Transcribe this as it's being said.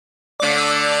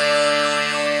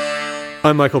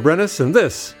I'm Michael Brennis, and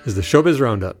this is the Showbiz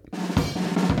Roundup.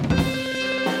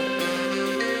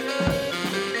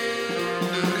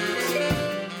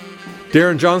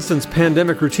 Darren Johnston's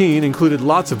pandemic routine included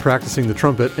lots of practicing the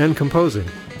trumpet and composing.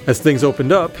 As things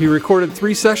opened up, he recorded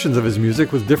 3 sessions of his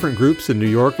music with different groups in New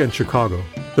York and Chicago.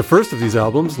 The first of these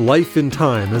albums, Life in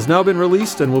Time, has now been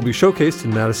released and will be showcased in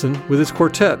Madison with his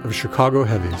quartet of Chicago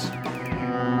heavies.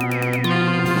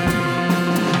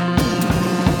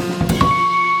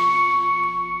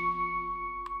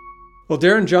 Well,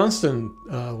 Darren Johnston,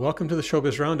 welcome to the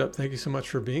Showbiz Roundup. Thank you so much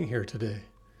for being here today.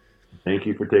 Thank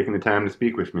you for taking the time to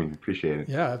speak with me. Appreciate it.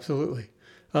 Yeah, absolutely.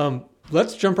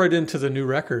 Let's jump right into the new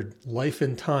record, Life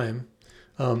in Time.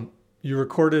 You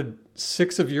recorded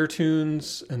 6 of your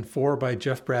tunes and 4 by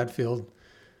Jeff Bradfield.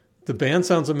 The band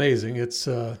sounds amazing. It's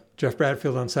Jeff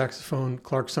Bradfield on saxophone,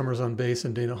 Clark Summers on bass,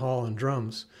 and Dana Hall on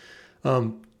drums.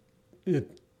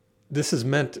 This is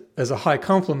meant as a high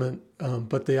compliment,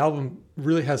 but the album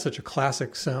really has such a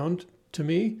classic sound to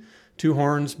me. 2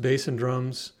 horns, bass, and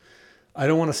drums. I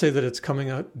don't want to say that it's coming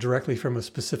out directly from a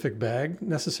specific bag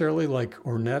necessarily, like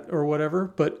Ornette or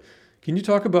whatever, but can you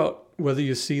talk about whether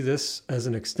you see this as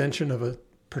an extension of a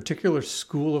particular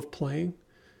school of playing?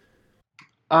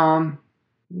 Not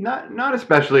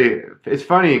especially. It's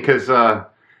funny because I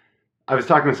was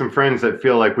talking to some friends that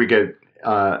feel like we get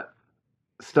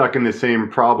stuck in the same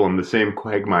problem, the same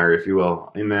quagmire, if you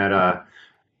will, in that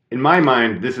in my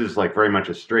mind, this is like very much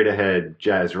a straight ahead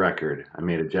jazz record. I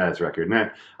made a jazz record. And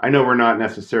I know we're not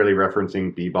necessarily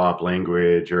referencing bebop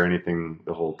language or anything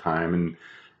the whole time. And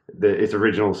it's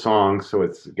original songs, so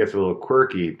it gets a little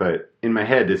quirky. But in my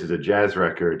head, this is a jazz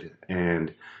record.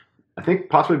 And I think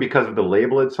possibly because of the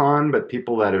label it's on, but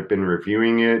people that have been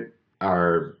reviewing it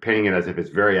are painting it as if it's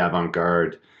very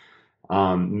avant-garde.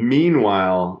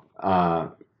 Meanwhile,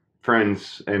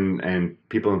 friends and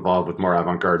people involved with more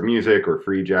avant-garde music or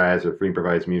free jazz or free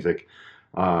improvised music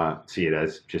see it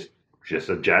as just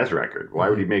a jazz record. Why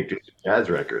would he make just a jazz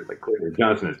record? Like clearly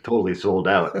Johnson is totally sold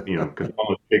out, because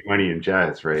almost big money in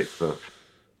jazz, right? So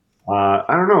I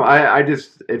don't know.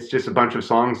 It's just a bunch of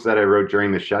songs that I wrote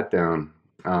during the shutdown.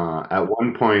 At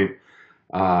one point,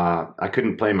 I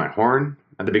couldn't play my horn.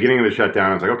 At the beginning of the shutdown,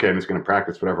 I was like, okay, I'm just going to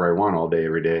practice whatever I want all day,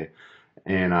 every day.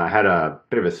 And I had a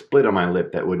bit of a split on my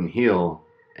lip that wouldn't heal,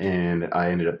 and I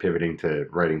ended up pivoting to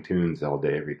writing tunes all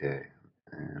day, every day.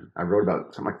 And I wrote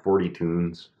about something like 40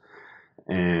 tunes.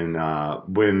 And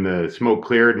when the smoke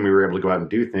cleared and we were able to go out and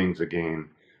do things again,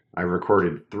 I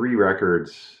recorded 3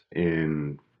 records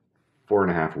in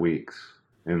 4.5 weeks.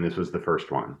 And this was the first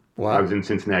one. Wow. I was in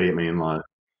Cincinnati at my in-laws,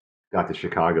 got to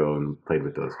Chicago and played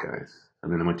with those guys.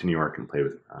 And then I went to New York and played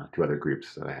with 2 other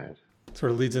groups that I had.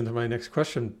 Sort of leads into my next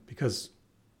question, because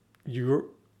you're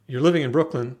living in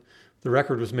Brooklyn. The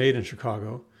record was made in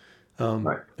Chicago.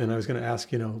 Right. And I was going to ask,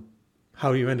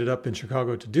 how you ended up in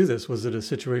Chicago to do this. Was it a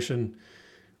situation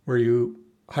where you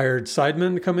hired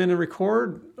sidemen to come in and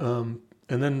record? And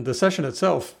then the session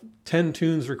itself, 10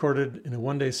 tunes recorded in a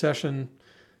one-day session,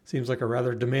 seems like a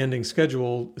rather demanding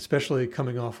schedule, especially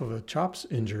coming off of a chops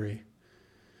injury.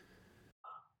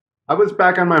 I was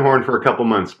back on my horn for a couple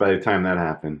months by the time that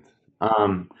happened.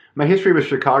 My history with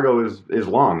Chicago is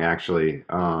long, actually.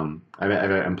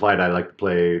 I implied I like to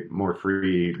play more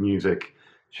free music.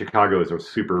 Chicago is a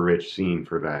super rich scene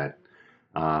for that.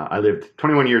 I lived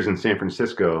 21 years in San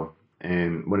Francisco,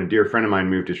 and when a dear friend of mine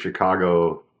moved to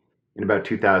Chicago in about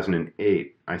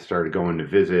 2008, I started going to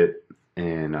visit,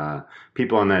 and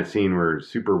people on that scene were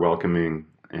super welcoming,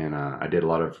 and I did a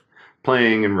lot of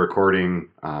playing and recording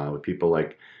with people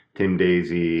like Tim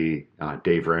Daisy,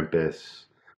 Dave Rempis,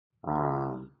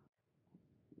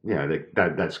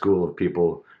 that school of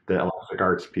people, the electric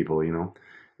arts people,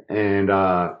 And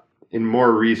in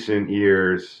more recent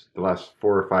years, the last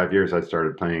 4 or 5 years, I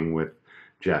started playing with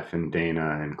Jeff and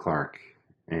Dana and Clark.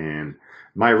 And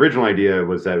my original idea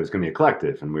was that it was going to be a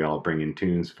collective, and we all bring in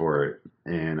tunes for it.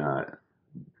 And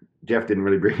Jeff didn't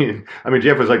really bring in.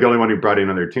 Jeff was like the only one who brought in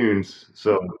other tunes,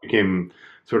 so it became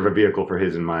sort of a vehicle for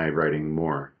his and my writing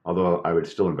more. Although I would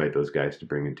still invite those guys to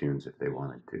bring in tunes if they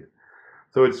wanted to.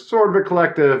 So it's sort of a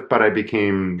collective, but I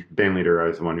became band leader. I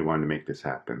was the one who wanted to make this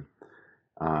happen.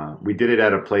 We did it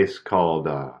at a place called,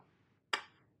 I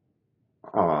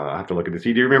have to look at this. Do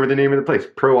you remember the name of the place?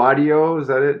 Pro Audio, is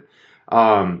that it?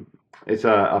 It's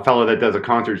a fellow that does a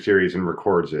concert series and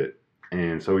records it.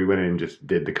 And so we went in and just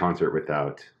did the concert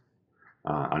without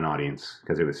an audience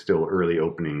because it was still early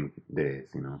opening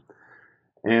days,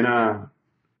 And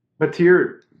but to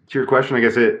your question, I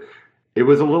guess it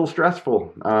was a little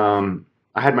stressful.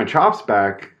 I had my chops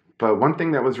back, but one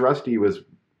thing that was rusty was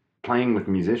playing with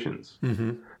musicians.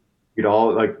 Mm-hmm. we'd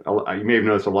all like. You may have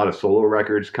noticed a lot of solo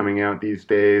records coming out these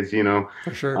days.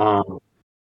 For sure. Um,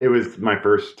 it was my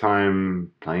first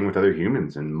time playing with other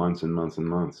humans in months and months and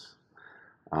months.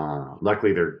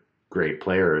 Luckily, they're great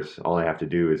players. All I have to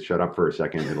do is shut up for a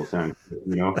second; it'll sound,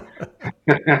 you know.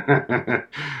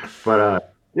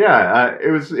 But yeah, it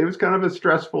was kind of a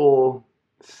stressful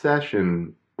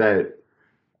session that,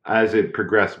 as it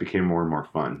progressed, became more and more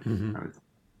fun. Hmm.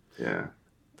 Yeah.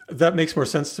 That makes more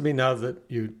sense to me now that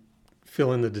you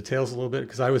fill in the details a little bit,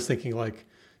 because I was thinking like,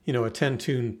 a 10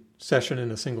 tune session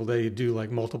in a single day, you do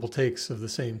like multiple takes of the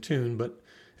same tune, but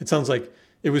it sounds like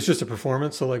it was just a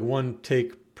performance. So like one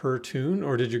take per tune,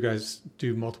 or did you guys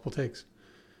do multiple takes?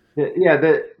 Yeah,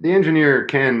 the engineer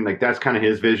can like that's kind of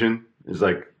his vision is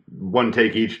like one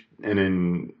take each, and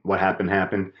then what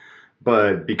happened.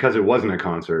 But because it wasn't a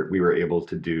concert, we were able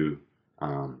to do,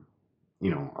 um,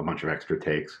 a bunch of extra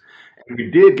takes. And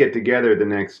we did get together the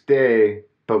next day,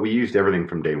 but we used everything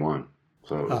from day one,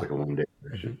 so it was Ah, like a 1 day mhm.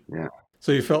 version. Yeah.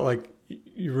 So you felt like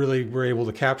you really were able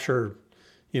to capture,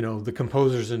 the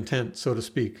composer's intent, so to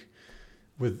speak,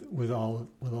 with all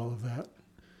of that.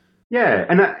 Yeah,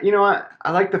 and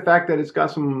I like the fact that it's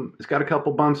got a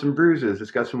couple bumps and bruises.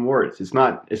 It's got some warts. It's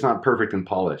not perfect and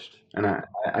polished, and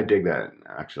I dig that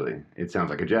actually. It sounds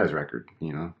like a jazz record.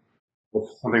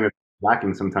 It's something that's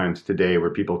lacking sometimes today, where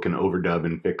people can overdub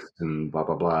and fix and blah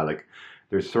blah blah. Like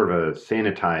there's sort of a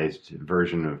sanitized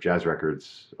version of jazz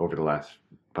records over the last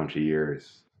bunch of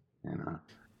years. You know.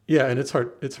 Yeah, and it's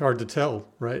hard to tell,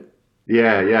 right?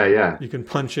 Yeah, yeah, yeah. You can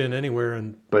punch in anywhere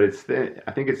and But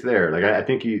I think it's there. Like I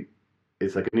think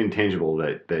it's like an intangible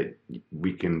that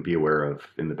we can be aware of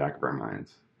in the back of our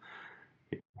minds.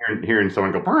 Hearing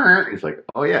someone go, "Brr," it's like,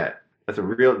 oh yeah, that's a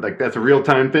real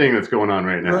time thing that's going on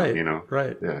right now. right,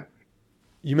 right. Yeah.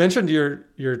 You mentioned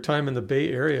your time in the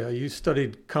Bay Area. You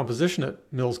studied composition at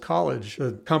Mills College.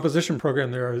 The composition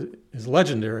program there is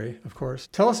legendary, of course.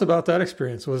 Tell us about that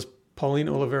experience. Was Pauline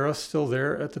Oliveira still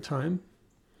there at the time?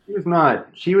 She was not.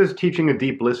 She was teaching a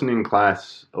deep listening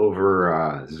class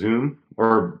over Zoom,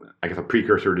 or I guess a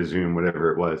precursor to Zoom,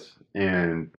 whatever it was.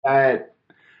 And that,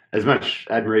 as much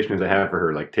admiration as I have for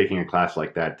her, like taking a class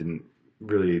like that didn't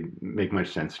really make much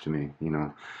sense to me.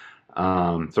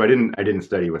 So I didn't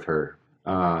study with her.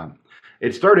 Uh,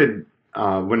 it started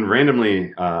when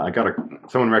randomly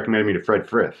someone recommended me to Fred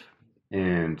Frith,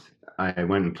 and I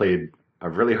went and played a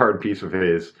really hard piece of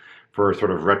his for a sort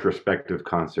of retrospective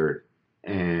concert.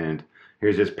 And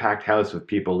here's this packed house of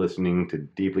people listening to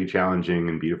deeply challenging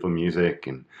and beautiful music.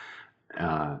 And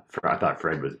I thought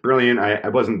Fred was brilliant. I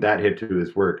wasn't that hip to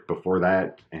his work before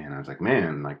that, and I was like,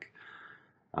 man, like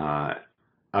uh,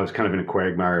 I was kind of in a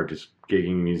quagmire of just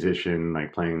gigging musician,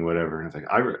 like playing whatever. And I was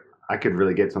like, I could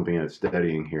really get something out of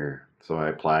studying here. So I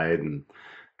applied and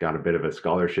got a bit of a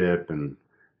scholarship, and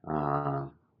uh,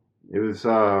 it was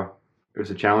uh, it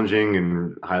was a challenging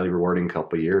and highly rewarding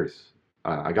couple of years.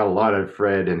 I got a lot of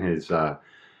Fred and his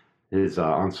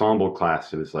ensemble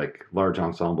class. It was like large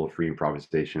ensemble free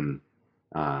improvisation.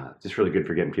 Just really good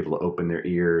for getting people to open their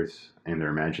ears and their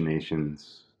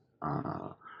imaginations, uh,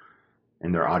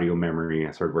 and their audio memory.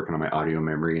 I started working on my audio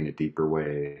memory in a deeper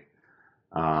way.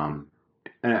 Um,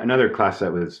 and another class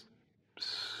that was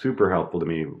super helpful to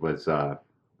me was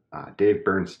Dave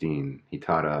Bernstein. He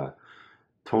taught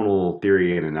tonal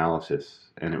theory and analysis,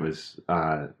 and it was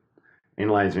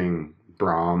analyzing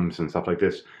Brahms and stuff like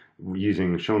this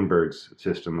using Schoenberg's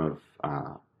system of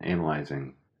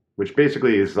analyzing, which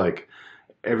basically is like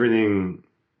everything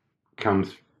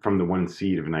comes from the one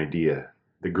seed of an idea.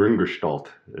 The Grundgestalt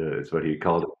is what he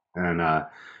called it. And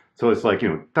so it's like,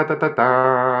 ta ta ta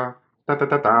ta, ta ta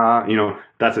ta ta,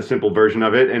 that's a simple version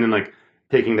of it. And then like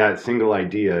taking that single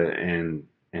idea and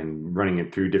running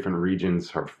it through different regions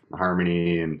of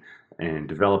harmony and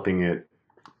developing it.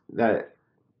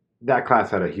 That class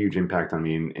had a huge impact on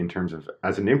me in terms of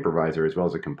as an improviser as well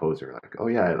as a composer. Like, oh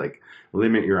yeah, like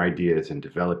limit your ideas and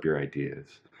develop your ideas.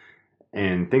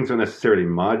 And things don't necessarily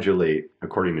modulate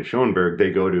according to Schoenberg.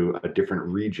 They go to a different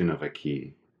region of a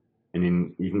key, and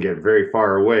then you can get very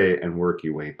far away and work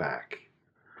your way back.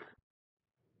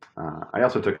 I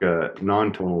also took a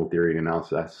non-tonal theory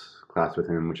analysis class with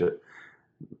him, which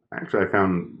actually I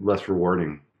found less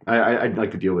rewarding. I'd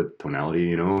like to deal with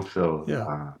tonality, so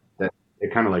Yeah. that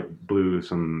it kind of like blew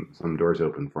some doors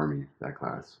open for me, that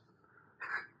class.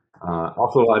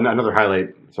 Also, another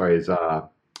highlight, sorry, is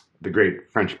the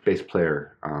great French bass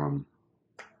player.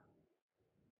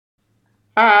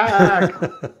 Ah,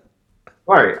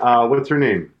 sorry, what's her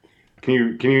name?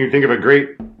 Can you think of a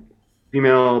great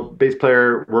female bass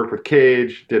player? Worked with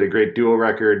Cage, did a great duo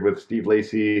record with Steve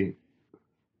Lacy.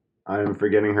 I'm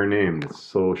forgetting her name. It's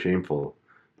so shameful.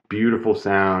 beautiful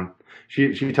sound.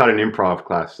 She taught an improv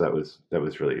class that was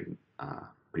really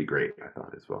pretty great, I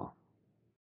thought, as well.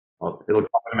 It'll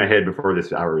pop in my head before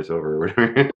this hour is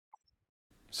over.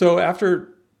 So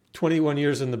after 21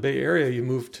 years in the Bay Area, you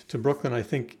moved to Brooklyn, I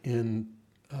think, in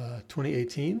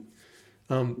 2018.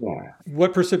 Yeah.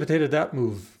 What precipitated that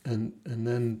move? And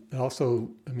then also,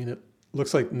 I mean, it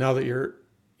looks like now that you're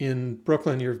in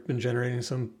Brooklyn, you've been generating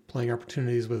some playing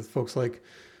opportunities with folks like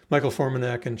Michael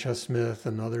Formanek and Chess Smith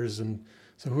and others. And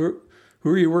so who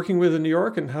are you working with in New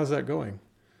York, and how's that going?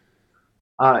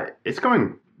 It's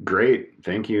going great,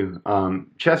 thank you.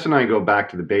 Chess and I go back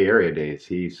to the Bay Area days.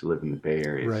 He used to live in the Bay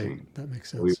Area Right, scene. that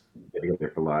makes We've sense. been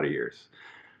together for a lot of years.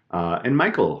 And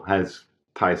Michael has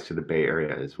ties to the Bay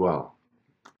Area as well,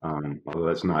 although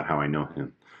that's not how I know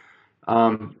him.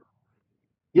 Um,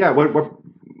 yeah, what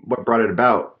brought it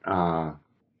about?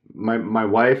 My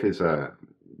wife is a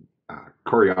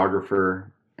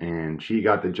choreographer, and she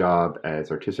got the job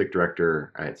as artistic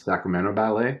director at Sacramento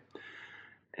Ballet.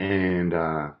 And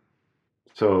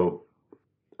so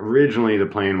originally the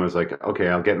plan was like, okay,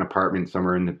 I'll get an apartment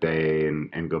somewhere in the Bay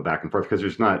and go back and forth because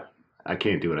I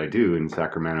can't do what I do in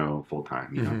Sacramento full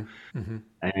time, you know. Hmm. Hmm.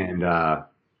 And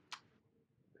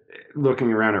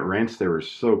looking around at rents, they were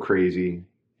so crazy,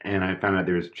 and I found out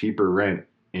there was cheaper rent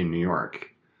in New York.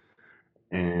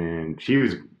 And she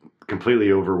was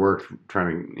completely overworked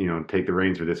trying to, take the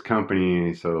reins of this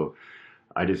company. So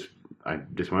I just I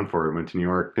just went for it. Went to New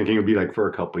York, thinking it would be like for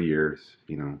a couple of years,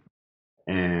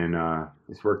 and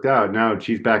it's worked out. Now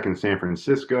she's back in San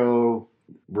Francisco.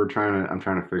 I'm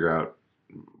trying to figure out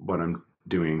what I'm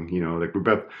doing. Like we're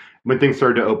both when things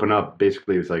started to open up.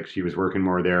 Basically, it was like she was working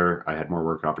more there. I had more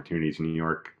work opportunities in New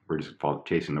York. We're just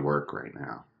chasing the work right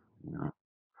now. You know.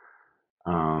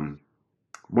 Um,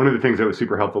 One of the things that was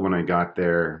super helpful when I got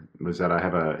there was that I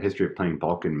have a history of playing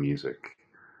Balkan music,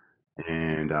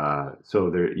 and so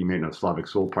there you may know Slavic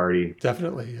Soul Party.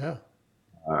 Definitely, yeah.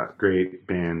 Great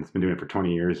band. It's been doing it for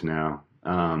 20 years now.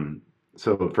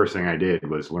 So the first thing I did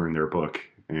was learn their book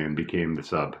and became the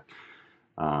sub.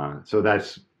 So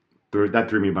that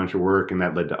threw me a bunch of work, and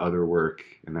that led to other work,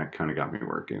 and that kind of got me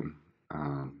working.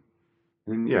 Um,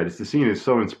 and yeah, just the scene is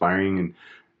so inspiring, and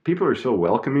people are so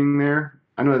welcoming there.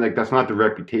 I know like that's not the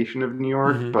reputation of New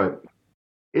York, Hmm. but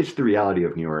it's the reality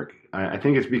of New York. I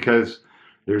think it's because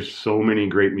there's so many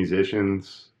great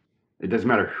musicians. It doesn't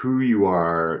matter who you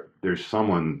are. There's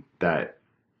someone that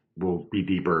will be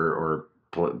deeper or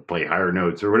play higher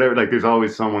notes or whatever. Like there's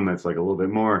always someone that's like a little bit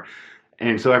more,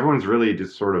 and so everyone's really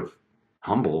just sort of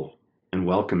humble and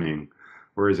welcoming.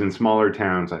 Whereas in smaller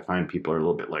towns, I find people are a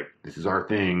little bit like, "This is our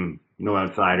thing, no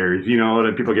outsiders."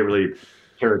 That people get really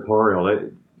territorial.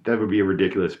 That would be a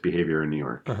ridiculous behavior in New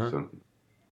York. Uh-huh. So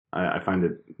I find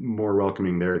it more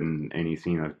welcoming there than any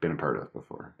scene I've been a part of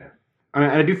before. Yeah.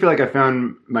 I do feel like I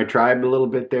found my tribe a little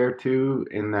bit there too,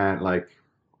 in that like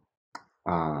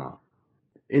uh,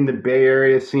 in the Bay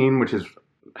Area scene, which is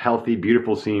healthy,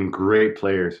 beautiful scene, great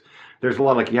players. There's a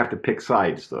lot like you have to pick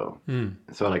sides though. Mm.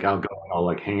 So like I'll go and I'll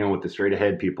like hang out with the straight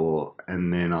ahead people,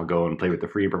 and then I'll go and play with the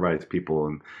free improvised people,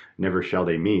 and never shall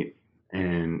they meet.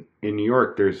 And in New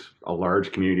York, there's a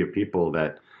large community of people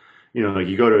that like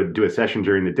you go to do a session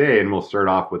during the day, and we'll start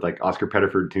off with like Oscar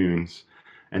Pettiford tunes,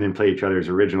 and then play each other's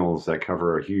originals that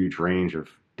cover a huge range of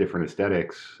different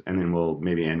aesthetics, and then we'll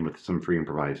maybe end with some free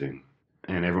improvising,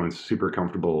 and everyone's super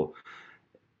comfortable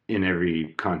in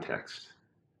every context.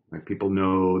 Like people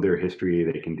know their history,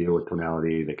 they can deal with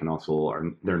tonality, they can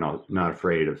also they're not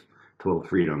afraid of total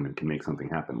freedom and can make something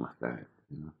happen with that.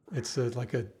 It's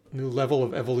like a new level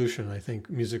of evolution, I think,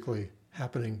 musically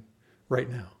happening right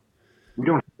now. We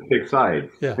don't have to pick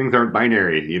sides. Yeah, Things aren't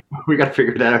binary. We got to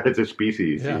figure that out as a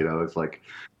species. yeah, It's like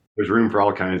there's room for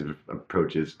all kinds of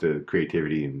approaches to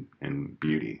creativity and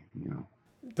beauty.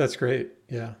 that's great.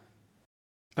 Yeah.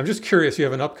 I'm just curious, you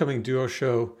have an upcoming duo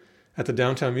show at the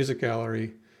Downtown Music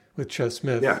Gallery with Ches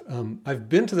Yeah. Smith. I've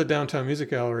been to the Downtown Music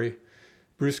Gallery,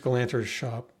 Bruce Galanter's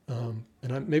shop, and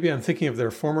maybe I'm thinking of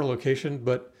their former location,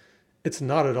 but it's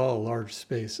not at all a large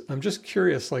space. I'm just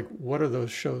curious, like, what are those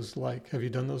shows like? Have you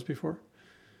done those before?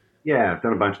 Yeah, I've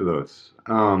done a bunch of those.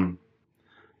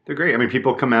 They're great. I mean,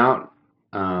 people come out.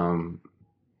 Um,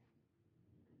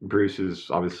 Bruce is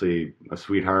obviously a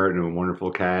sweetheart and a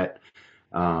wonderful cat.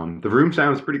 The room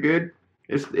sounds pretty good.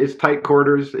 It's tight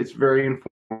quarters. It's very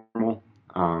informal.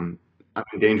 I'm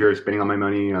in danger of spending all my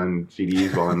money on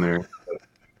CDs while I'm there.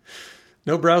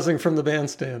 No browsing from the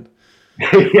bandstand.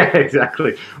 Yeah,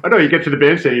 exactly. I know you get to the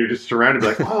bandstand, you're just surrounded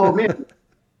like, oh man,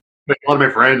 like a lot of my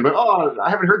friends, but oh, I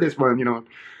haven't heard this one.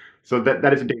 So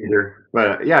that is a danger.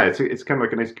 But yeah, it's kind of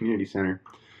like a nice community center.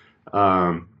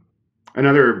 Um,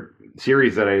 Another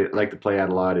series that I like to play at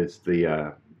a lot is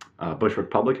the Bushwick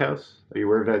Public House. Are you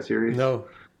aware of that series? No.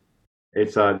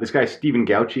 It's this guy Stephen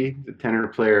Gauchi, the tenor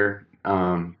player.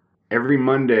 Every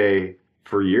Monday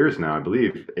for years now, I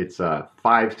believe it's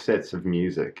 5 sets of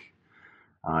music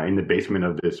in the basement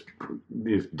of this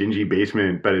dingy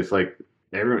basement. But it's like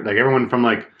everyone from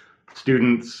like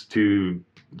students to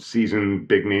seasoned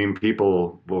big name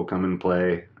people will come and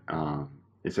play.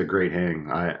 It's a great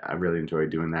hang. I really enjoy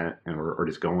doing that, or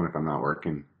just going if I'm not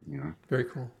working. Very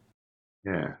cool.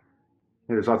 Yeah,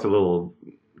 there's lots of little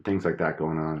things like that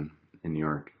going on in New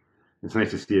York. It's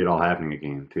nice to see it all happening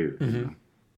again too. Mm-hmm.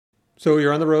 So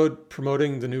you're on the road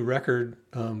promoting the new record.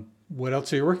 What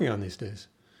else are you working on these days?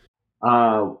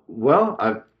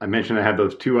 Well, I mentioned I have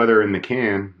those 2 other in the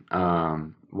can.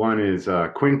 One is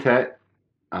Quintet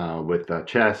with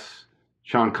Chess,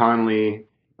 Sean Conley,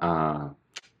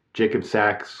 Jacob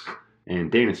Sachs,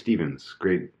 and Dana Stevens,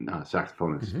 great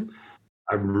saxophonist. Mm-hmm.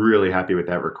 I'm really happy with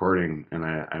that recording, and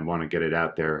I want to get it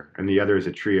out there. And the other is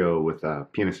a trio with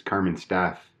pianist Carmen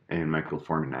Staff and Michael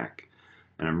Formanak.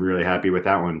 And I'm really happy with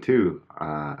that one, too.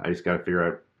 I just got to figure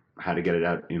out how to get it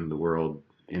out in the world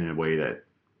in a way that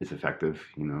is effective,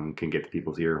 and can get to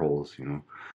people's ear holes,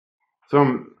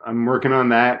 So I'm working on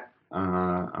that.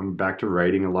 I'm back to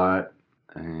writing a lot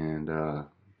and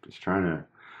just trying to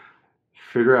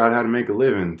figure out how to make a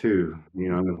living too.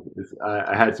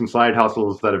 I had some side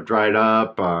hustles that have dried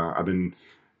up. I've been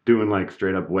doing like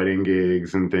straight up wedding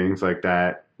gigs and things like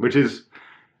that, which is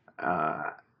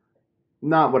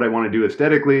not what I want to do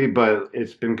aesthetically, but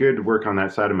it's been good to work on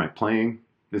that side of my playing.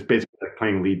 It's basically like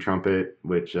playing lead trumpet,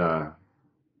 which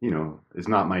is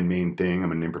not my main thing.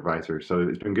 I'm an improviser, so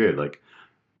it's been good. Like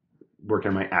work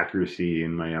on my accuracy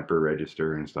in my upper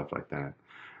register and stuff like that.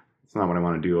 It's not what I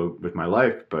want to do with my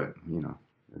life, but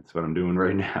it's what I'm doing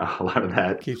right now. A lot of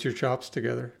that keeps your chops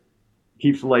together.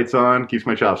 Keeps the lights on, keeps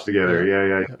my chops together.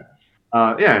 Yeah.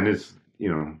 And it's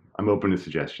I'm open to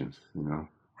suggestions.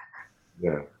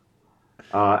 Yeah.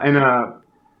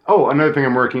 Another thing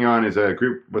I'm working on is a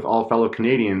group with all fellow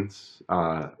Canadians.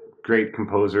 Great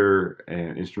composer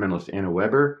and instrumentalist Anna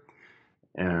Weber,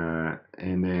 and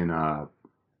then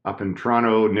up in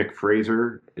Toronto, Nick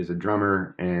Fraser is a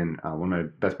drummer, and one of my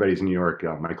best buddies in New York,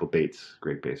 Michael Bates,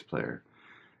 great bass player.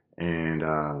 And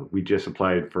we just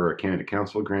applied for a Canada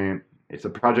Council grant. It's a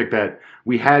project that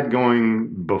we had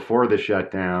going before the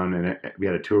shutdown, and we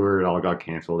had a tour. It all got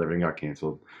canceled. Everything got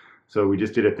canceled. So we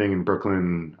just did a thing in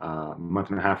Brooklyn a month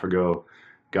and a half ago.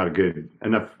 Got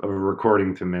enough of a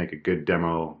recording to make a good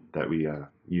demo that we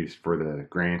used for the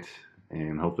grant,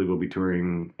 and hopefully we'll be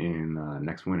touring in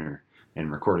next winter and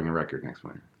recording a record next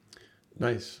winter.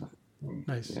 Nice.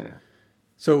 Yeah.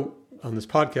 So on this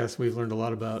podcast, we've learned a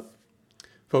lot about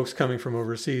folks coming from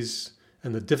overseas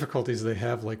and the difficulties they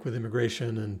have, like with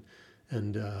immigration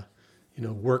and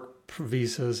work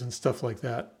visas and stuff like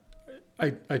that.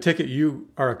 I take it you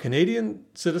are a Canadian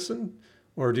citizen,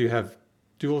 or do you have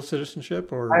dual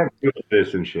citizenship? Or I have dual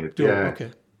citizenship. Yeah.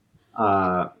 Okay.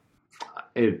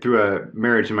 Through a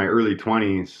marriage in my early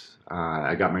 20s,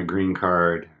 I got my green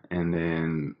card, and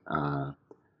then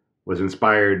was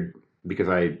inspired because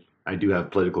I do have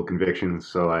political convictions.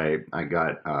 So I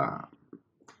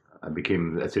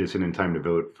became a citizen in time to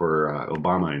vote for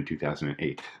Obama in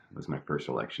 2008. It was my first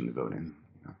election to vote in.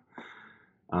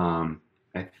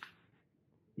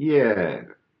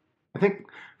 I think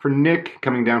for Nick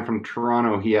coming down from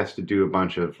Toronto, he has to do a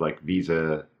bunch of he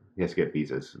has to get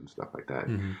visas and stuff like that.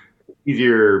 Mm-hmm.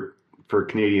 Easier for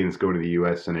Canadians going to the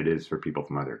U.S. than it is for people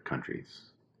from other countries.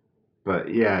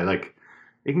 But yeah, it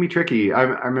can be tricky. I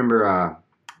remember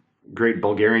great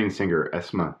Bulgarian singer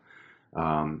Esma.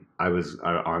 I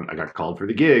got called for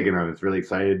the gig, and I was really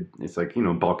excited. It's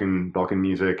Balkan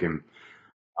music, and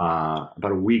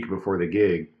about a week before the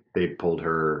gig, they pulled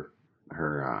her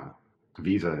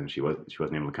visa, and she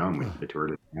wasn't able to come. The tour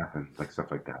didn't happen,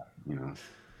 stuff like that.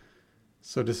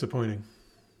 So disappointing.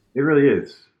 It really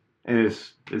is, and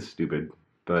it's stupid,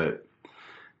 but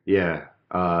yeah.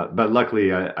 But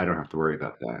luckily, I don't have to worry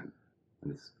about that. I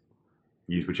just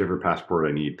use whichever passport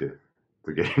I need to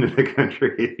get into the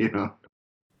country.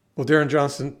 Well, Darren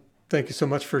Johnston, thank you so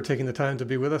much for taking the time to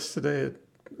be with us today.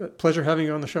 A pleasure having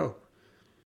you on the show.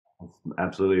 It's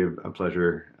absolutely a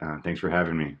pleasure. Thanks for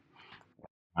having me.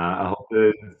 I hope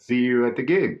to see you at the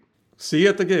gig. See you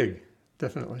at the gig,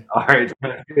 definitely. All right,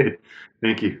 good.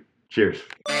 Thank you. Cheers.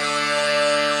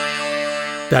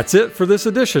 That's it for this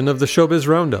edition of the Showbiz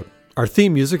Roundup. Our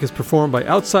theme music is performed by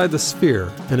Outside the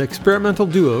Sphere, an experimental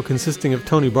duo consisting of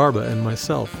Tony Barba and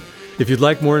myself. If you'd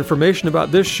like more information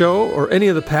about this show or any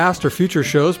of the past or future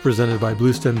shows presented by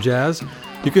Bluestem Jazz,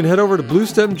 you can head over to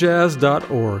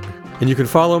bluestemjazz.org. And you can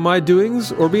follow my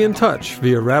doings or be in touch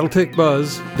via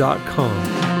rattletakebuzz.com.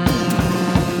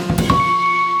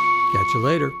 Catch you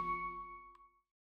later.